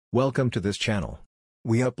Welcome to this channel.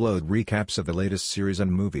 We upload recaps of the latest series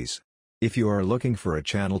and movies. If you are looking for a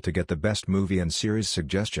channel to get the best movie and series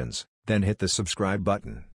suggestions, then hit the subscribe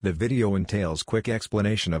button. The video entails quick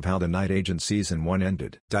explanation of how The Night Agent Season 1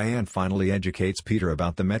 ended. Diane finally educates Peter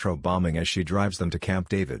about the metro bombing as she drives them to Camp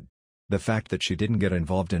David. The fact that she didn't get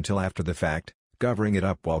involved until after the fact, covering it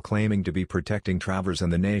up while claiming to be protecting Travers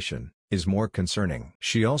and the nation, is more concerning.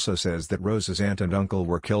 She also says that Rose's aunt and uncle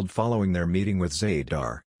were killed following their meeting with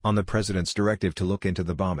Zadar, on the president's directive to look into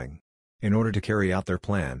the bombing. In order to carry out their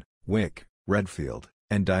plan, Wick, Redfield,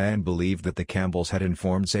 and Diane believed that the Campbells had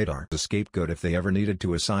informed Zadar the scapegoat if they ever needed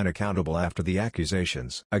to assign accountable after the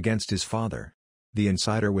accusations against his father. The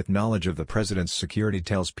insider with knowledge of the president's security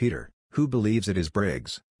tells Peter, who believes it is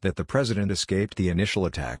Briggs, that the president escaped the initial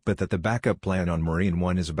attack but that the backup plan on Marine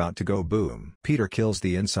One is about to go boom. Peter kills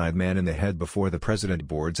the inside man in the head before the president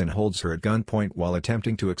boards and holds her at gunpoint while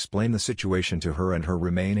attempting to explain the situation to her and her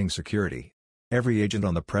remaining security. Every agent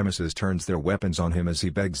on the premises turns their weapons on him as he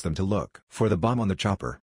begs them to look for the bomb on the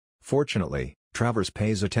chopper. Fortunately, Travers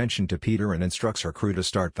pays attention to Peter and instructs her crew to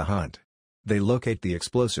start the hunt. They locate the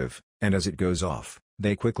explosive, and as it goes off,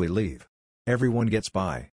 they quickly leave. Everyone gets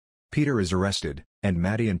by. Peter is arrested, and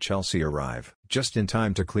Maddie and Chelsea arrive just in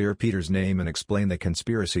time to clear Peter's name and explain the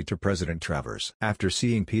conspiracy to President Travers. After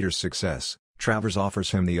seeing Peter's success, Travers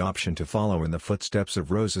offers him the option to follow in the footsteps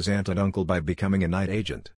of Rose's aunt and uncle by becoming a night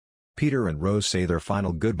agent. Peter and Rose say their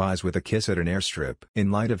final goodbyes with a kiss at an airstrip. In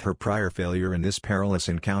light of her prior failure in this perilous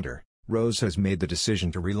encounter, Rose has made the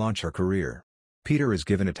decision to relaunch her career. Peter is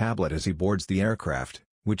given a tablet as he boards the aircraft,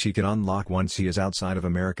 which he can unlock once he is outside of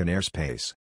American airspace.